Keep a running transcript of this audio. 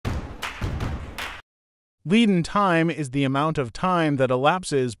Lead-in time is the amount of time that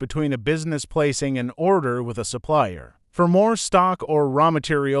elapses between a business placing an order with a supplier for more stock or raw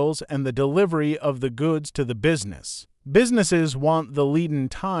materials and the delivery of the goods to the business. Businesses want the lead-in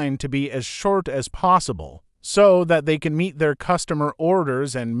time to be as short as possible so that they can meet their customer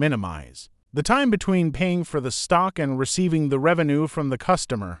orders and minimize the time between paying for the stock and receiving the revenue from the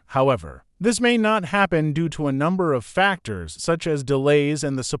customer. However, this may not happen due to a number of factors, such as delays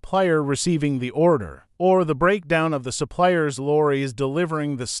in the supplier receiving the order, or the breakdown of the supplier's lorries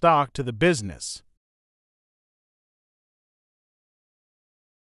delivering the stock to the business.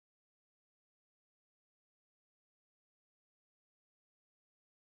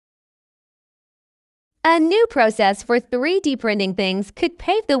 A new process for 3D printing things could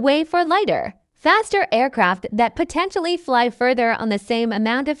pave the way for lighter, faster aircraft that potentially fly further on the same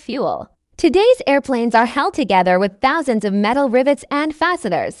amount of fuel. Today's airplanes are held together with thousands of metal rivets and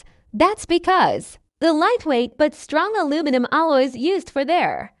fasteners. That's because the lightweight but strong aluminum alloys used for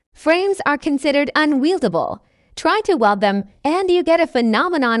their frames are considered unwieldable. Try to weld them and you get a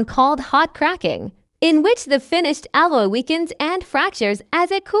phenomenon called hot cracking, in which the finished alloy weakens and fractures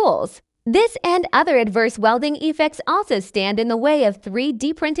as it cools. This and other adverse welding effects also stand in the way of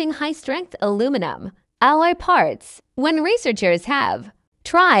 3D printing high-strength aluminum alloy parts. When researchers have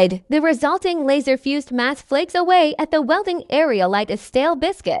tried, the resulting laser-fused mass flakes away at the welding area like a stale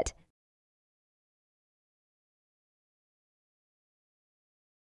biscuit.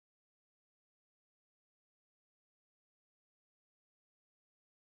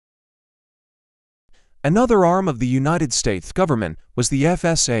 Another arm of the United States government was the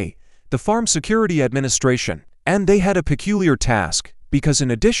FSA, the Farm Security Administration, and they had a peculiar task, because in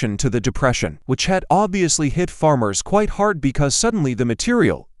addition to the depression, which had obviously hit farmers quite hard because suddenly the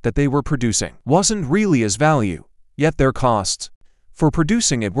material that they were producing wasn't really as value, yet their costs for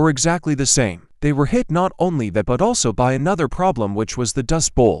producing it were exactly the same. They were hit not only that but also by another problem, which was the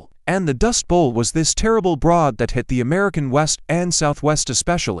Dust Bowl. And the Dust Bowl was this terrible broad that hit the American West and Southwest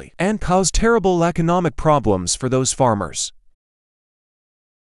especially, and caused terrible economic problems for those farmers.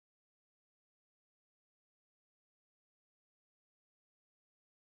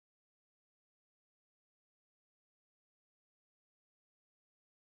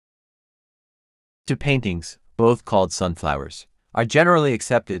 Paintings, both called sunflowers, are generally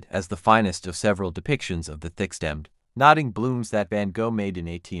accepted as the finest of several depictions of the thick-stemmed, nodding blooms that Van Gogh made in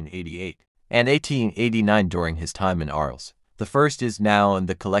 1888 and 1889 during his time in Arles. The first is now in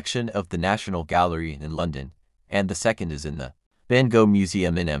the collection of the National Gallery in London, and the second is in the Van Gogh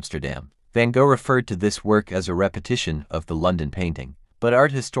Museum in Amsterdam. Van Gogh referred to this work as a repetition of the London painting, but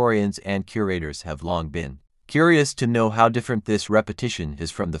art historians and curators have long been curious to know how different this repetition is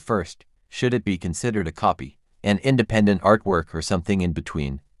from the first. Should it be considered a copy, an independent artwork, or something in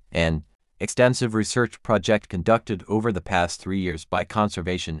between? An extensive research project conducted over the past 3 years by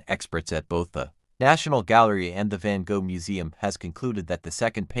conservation experts at both the National Gallery and the Van Gogh Museum has concluded that the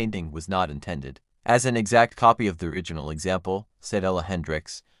second painting was not intended as an exact copy of the original example, said Ella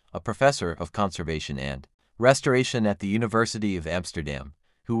Hendricks, a professor of conservation and restoration at the University of Amsterdam,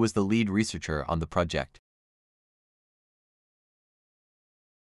 who was the lead researcher on the project.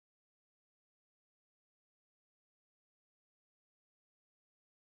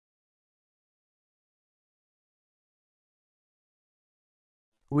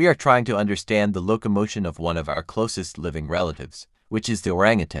 We are trying to understand the locomotion of one of our closest living relatives, which is the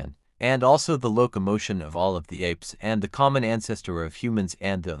orangutan, and also the locomotion of all of the apes and the common ancestor of humans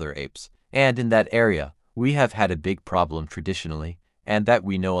and the other apes. And in that area, we have had a big problem traditionally, and that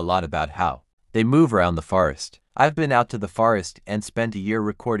we know a lot about how they move around the forest. I've been out to the forest and spent a year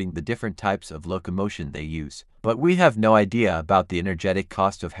recording the different types of locomotion they use, but we have no idea about the energetic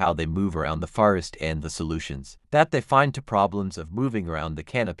cost of how they move around the forest and the solutions that they find to problems of moving around the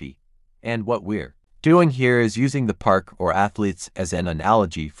canopy. And what we're doing here is using the park or athletes as an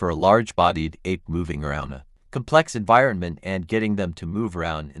analogy for a large-bodied ape moving around a complex environment and getting them to move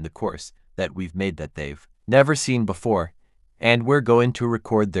around in the course that we've made that they've never seen before. And we're going to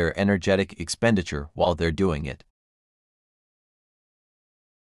record their energetic expenditure while they're doing it.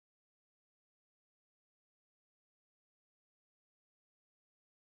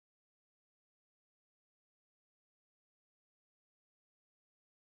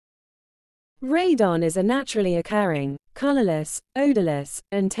 Radon is a naturally occurring, colorless, odorless,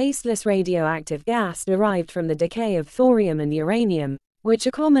 and tasteless radioactive gas derived from the decay of thorium and uranium, which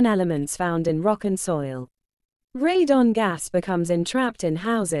are common elements found in rock and soil. Radon gas becomes entrapped in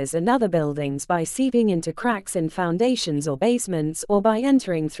houses and other buildings by seeping into cracks in foundations or basements or by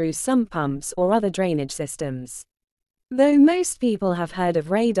entering through sump pumps or other drainage systems. Though most people have heard of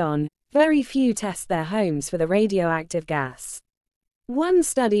radon, very few test their homes for the radioactive gas. One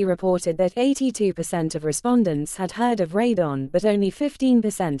study reported that 82% of respondents had heard of radon, but only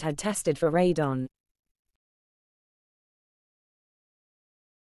 15% had tested for radon.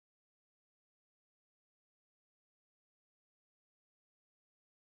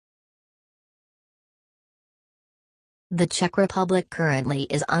 The Czech Republic currently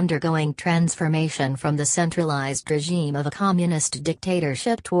is undergoing transformation from the centralized regime of a communist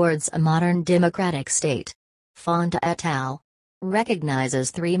dictatorship towards a modern democratic state. Fonda et al.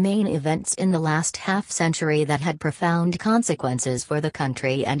 Recognizes three main events in the last half-century that had profound consequences for the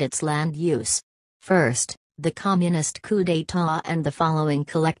country and its land use. First, the communist coup d'état and the following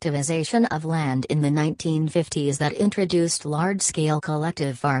collectivization of land in the 1950s that introduced large-scale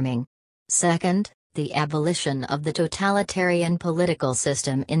collective farming. Second, the abolition of the totalitarian political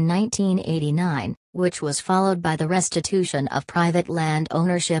system in 1989, which was followed by the restitution of private land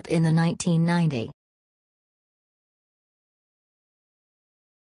ownership in the 1990s.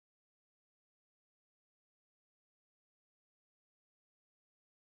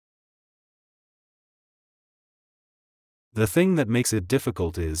 The thing that makes it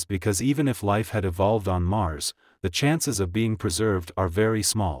difficult is because even if life had evolved on Mars, the chances of being preserved are very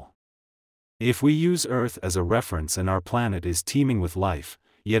small. If we use Earth as a reference and our planet is teeming with life,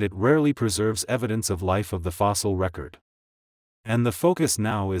 yet it rarely preserves evidence of life of the fossil record. And the focus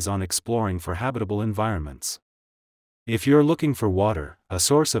now is on exploring for habitable environments. If you're looking for water, a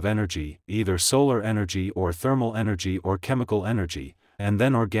source of energy, either solar energy or thermal energy or chemical energy, and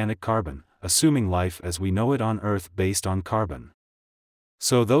then organic carbon, assuming life as we know it on Earth based on carbon.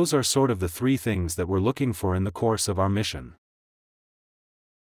 So those are sort of the three things that we're looking for in the course of our mission.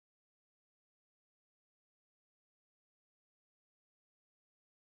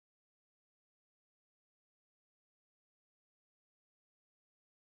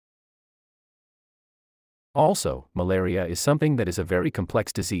 Also, malaria is something that is a very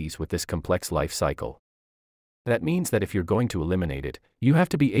complex disease with this complex life cycle. That means that if you're going to eliminate it, you have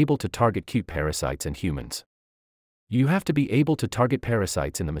to be able to target key parasites in humans. You have to be able to target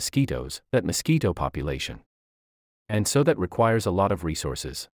parasites in the mosquitoes, that mosquito population. And so that requires a lot of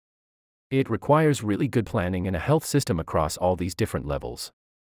resources. It requires really good planning and a health system across all these different levels.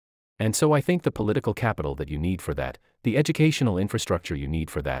 And so I think the political capital that you need for that, the educational infrastructure you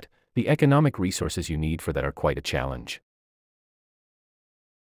need for that, the economic resources you need for that are quite a challenge.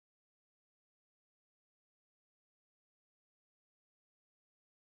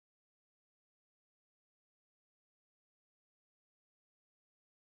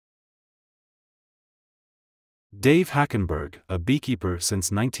 Dave Hackenberg, a beekeeper since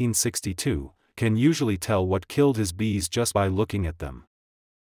 1962, can usually tell what killed his bees just by looking at them.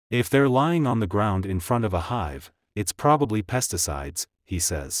 If they're lying on the ground in front of a hive, it's probably pesticides, he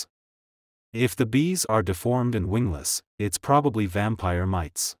says. If the bees are deformed and wingless, it's probably vampire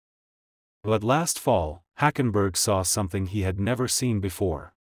mites. But last fall, Hackenberg saw something he had never seen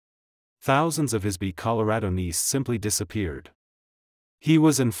before. Thousands of his bee Coloradonese simply disappeared. He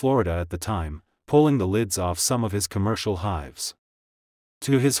was in Florida at the time, pulling the lids off some of his commercial hives.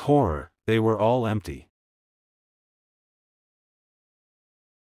 To his horror, they were all empty.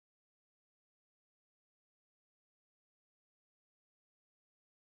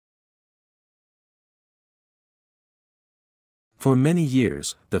 For many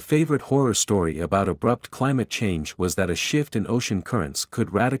years, the favorite horror story about abrupt climate change was that a shift in ocean currents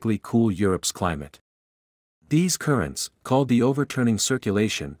could radically cool Europe's climate. These currents, called the overturning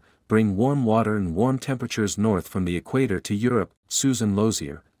circulation, bring warm water and warm temperatures north from the equator to Europe. Susan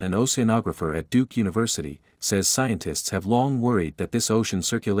Lozier, an oceanographer at Duke University, says scientists have long worried that this ocean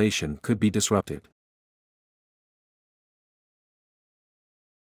circulation could be disrupted.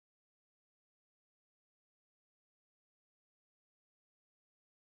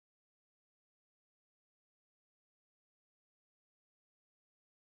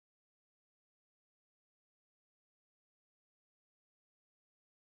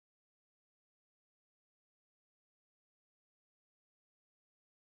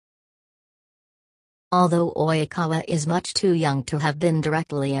 Although Oikawa is much too young to have been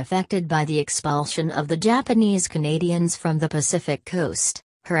directly affected by the expulsion of the Japanese Canadians from the Pacific coast,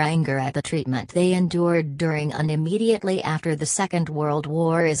 her anger at the treatment they endured during and immediately after the Second World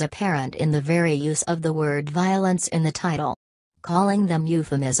War is apparent in the very use of the word violence in the title. Calling them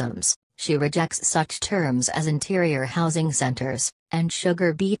euphemisms, she rejects such terms as interior housing centers and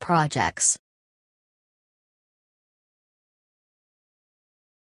sugar bee projects.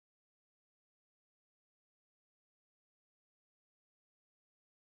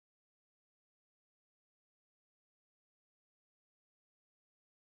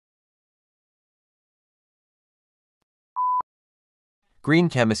 Green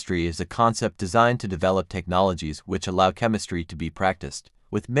chemistry is a concept designed to develop technologies which allow chemistry to be practiced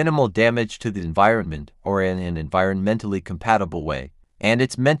with minimal damage to the environment or in an environmentally compatible way, and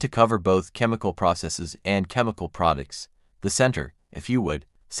it's meant to cover both chemical processes and chemical products. The center, if you would,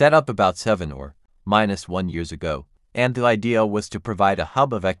 set up about 7 or -1 years ago, and the idea was to provide a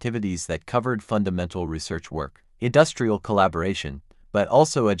hub of activities that covered fundamental research work, industrial collaboration, but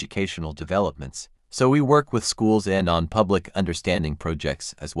also educational developments. So we work with schools and on public understanding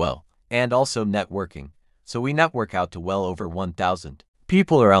projects as well, and also networking. So we network out to well over 1,000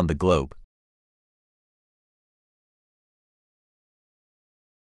 people around the globe.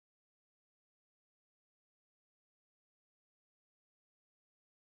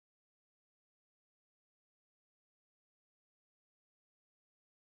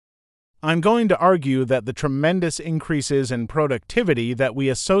 I'm going to argue that the tremendous increases in productivity that we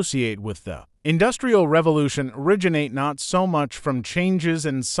associate with the Industrial Revolution originate not so much from changes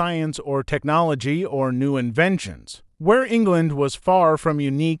in science or technology or new inventions, where England was far from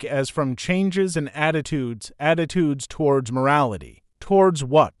unique, as from changes in attitudes towards morality, towards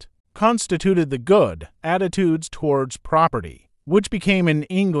what constituted the good, attitudes towards property, which became in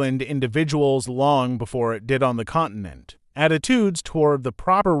England individuals long before it did on the continent, attitudes toward the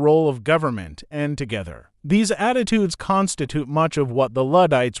proper role of government, and together, these attitudes constitute much of what the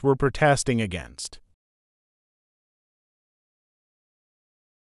Luddites were protesting against.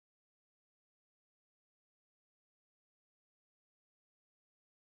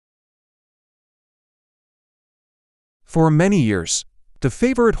 For many years, the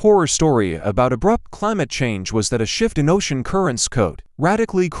favorite horror story about abrupt climate change was that a shift in ocean currents could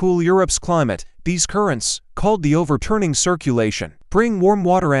radically cool Europe's climate. These currents, called the overturning circulation, bring warm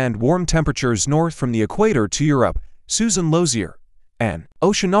water and warm temperatures north from the equator to Europe. Susan Lozier, an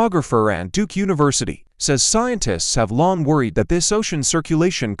oceanographer at Duke University, says scientists have long worried that this ocean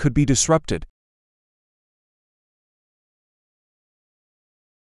circulation could be disrupted.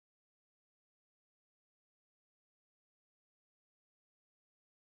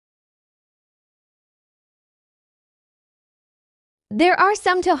 There are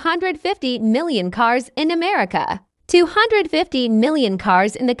some 250 million cars in America. 250 million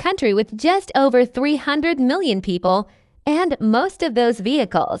cars in the country with just over 300 million people, and most of those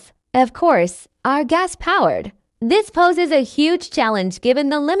vehicles, of course, are gas-powered. This poses a huge challenge given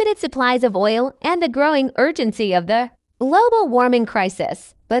the limited supplies of oil and the growing urgency of the global warming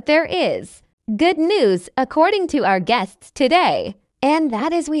crisis. But there is good news according to our guests today, and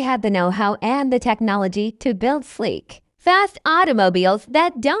that is we have the know-how and the technology to build sleek, fast automobiles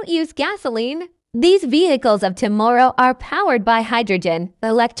that don't use gasoline. These vehicles of tomorrow are powered by hydrogen,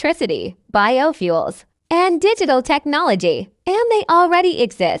 electricity, biofuels, and digital technology, and they already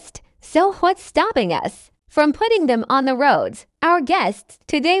exist. So what's stopping us from putting them on the roads? Our guests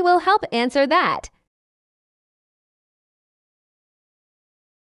today will help answer that.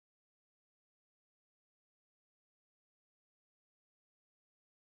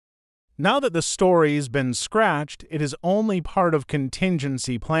 Now that the story's been scratched, it is only part of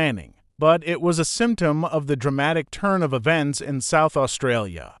contingency planning. But it was a symptom of the dramatic turn of events in South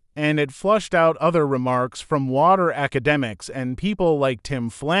Australia, and it flushed out other remarks from water academics and people like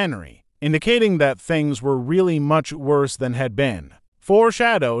Tim Flannery, indicating that things were really much worse than had been.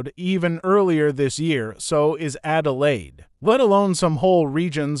 Foreshadowed even earlier this year, so is Adelaide, let alone some whole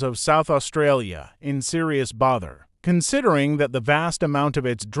regions of South Australia, in serious bother, considering that the vast amount of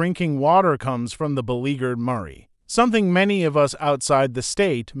its drinking water comes from the beleaguered Murray. Something many of us outside the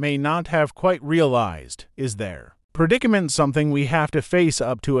state may not have quite realized is their predicament, something we have to face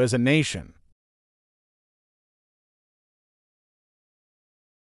up to as a nation.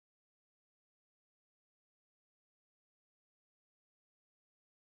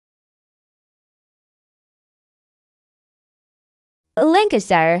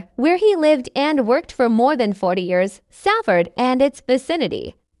 Lancashire, where he lived and worked for more than 40 years, Salford and its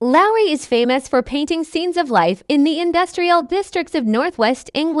vicinity. Lowry is famous for painting scenes of life in the industrial districts of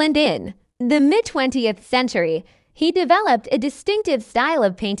northwest England. In the mid-20th century, he developed a distinctive style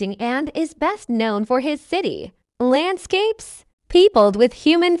of painting and is best known for his city landscapes, peopled with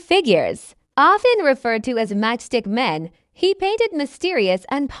human figures. Often referred to as matchstick men, he painted mysterious,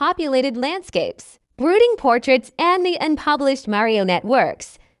 unpopulated landscapes, brooding portraits, and the unpublished marionette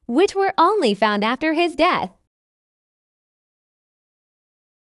works, which were only found after his death.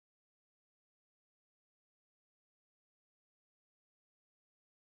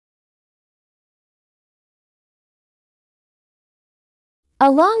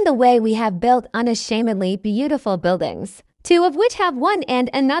 Along the way, we have built unashamedly beautiful buildings, two of which have won,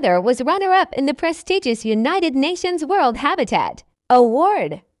 and another was runner-up in the prestigious United Nations World Habitat.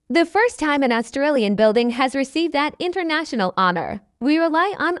 Award. The first time an Australian building has received that international honor. We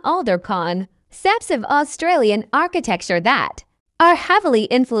rely on older concepts of Australian architecture that are heavily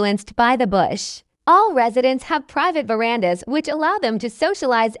influenced by the bush. All residents have private verandas which allow them to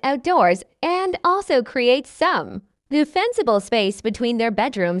socialize outdoors and also create some defensible space between their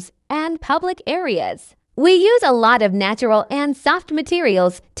bedrooms and public areas. We use a lot of natural and soft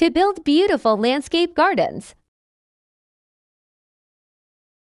materials to build beautiful landscape gardens.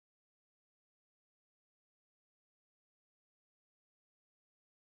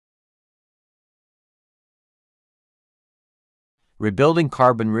 Rebuilding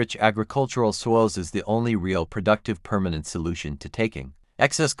carbon-rich agricultural soils is the only real productive permanent solution to taking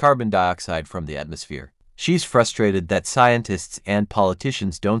excess carbon dioxide from the atmosphere. She's frustrated that scientists and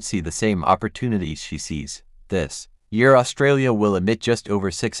politicians don't see the same opportunities she sees. This year, Australia will emit just over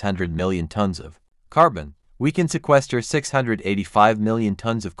 600 million tons of carbon. We can sequester 685 million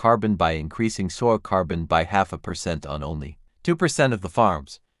tons of carbon by increasing soil carbon by 0.5% on only 2% of the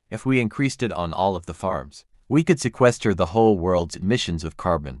farms. If we increased it on all of the farms, we could sequester the whole world's emissions of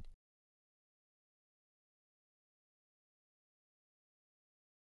carbon.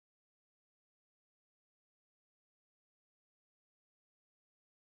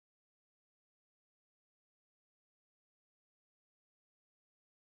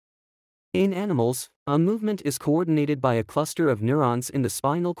 In animals, a movement is coordinated by a cluster of neurons in the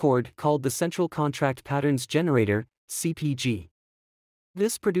spinal cord called the central contract patterns generator, CPG.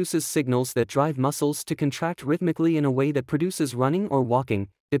 This produces signals that drive muscles to contract rhythmically in a way that produces running or walking,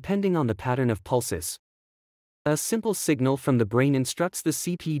 depending on the pattern of pulses. A simple signal from the brain instructs the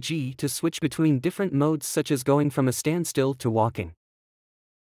CPG to switch between different modes, such as going from a standstill to walking.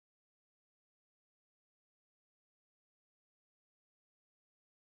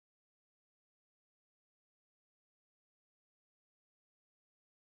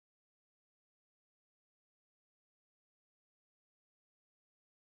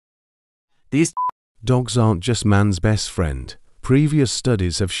 These Dogs aren't just man's best friend. Previous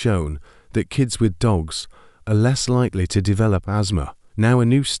studies have shown that kids with dogs are less likely to develop asthma. Now a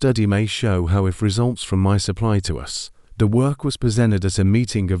new study may show how if results from mice apply to us. The work was presented at a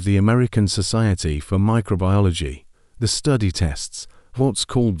meeting of the American Society for Microbiology. The study tests what's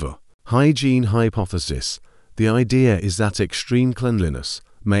called the hygiene hypothesis. The idea is that extreme cleanliness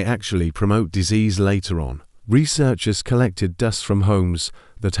may actually promote disease later on. Researchers collected dust from homes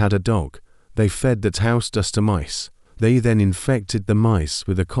that had a dog. They fed that house dust to mice. They then infected the mice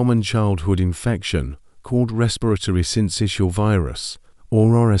with a common childhood infection called respiratory syncytial virus, or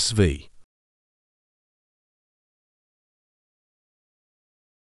RSV.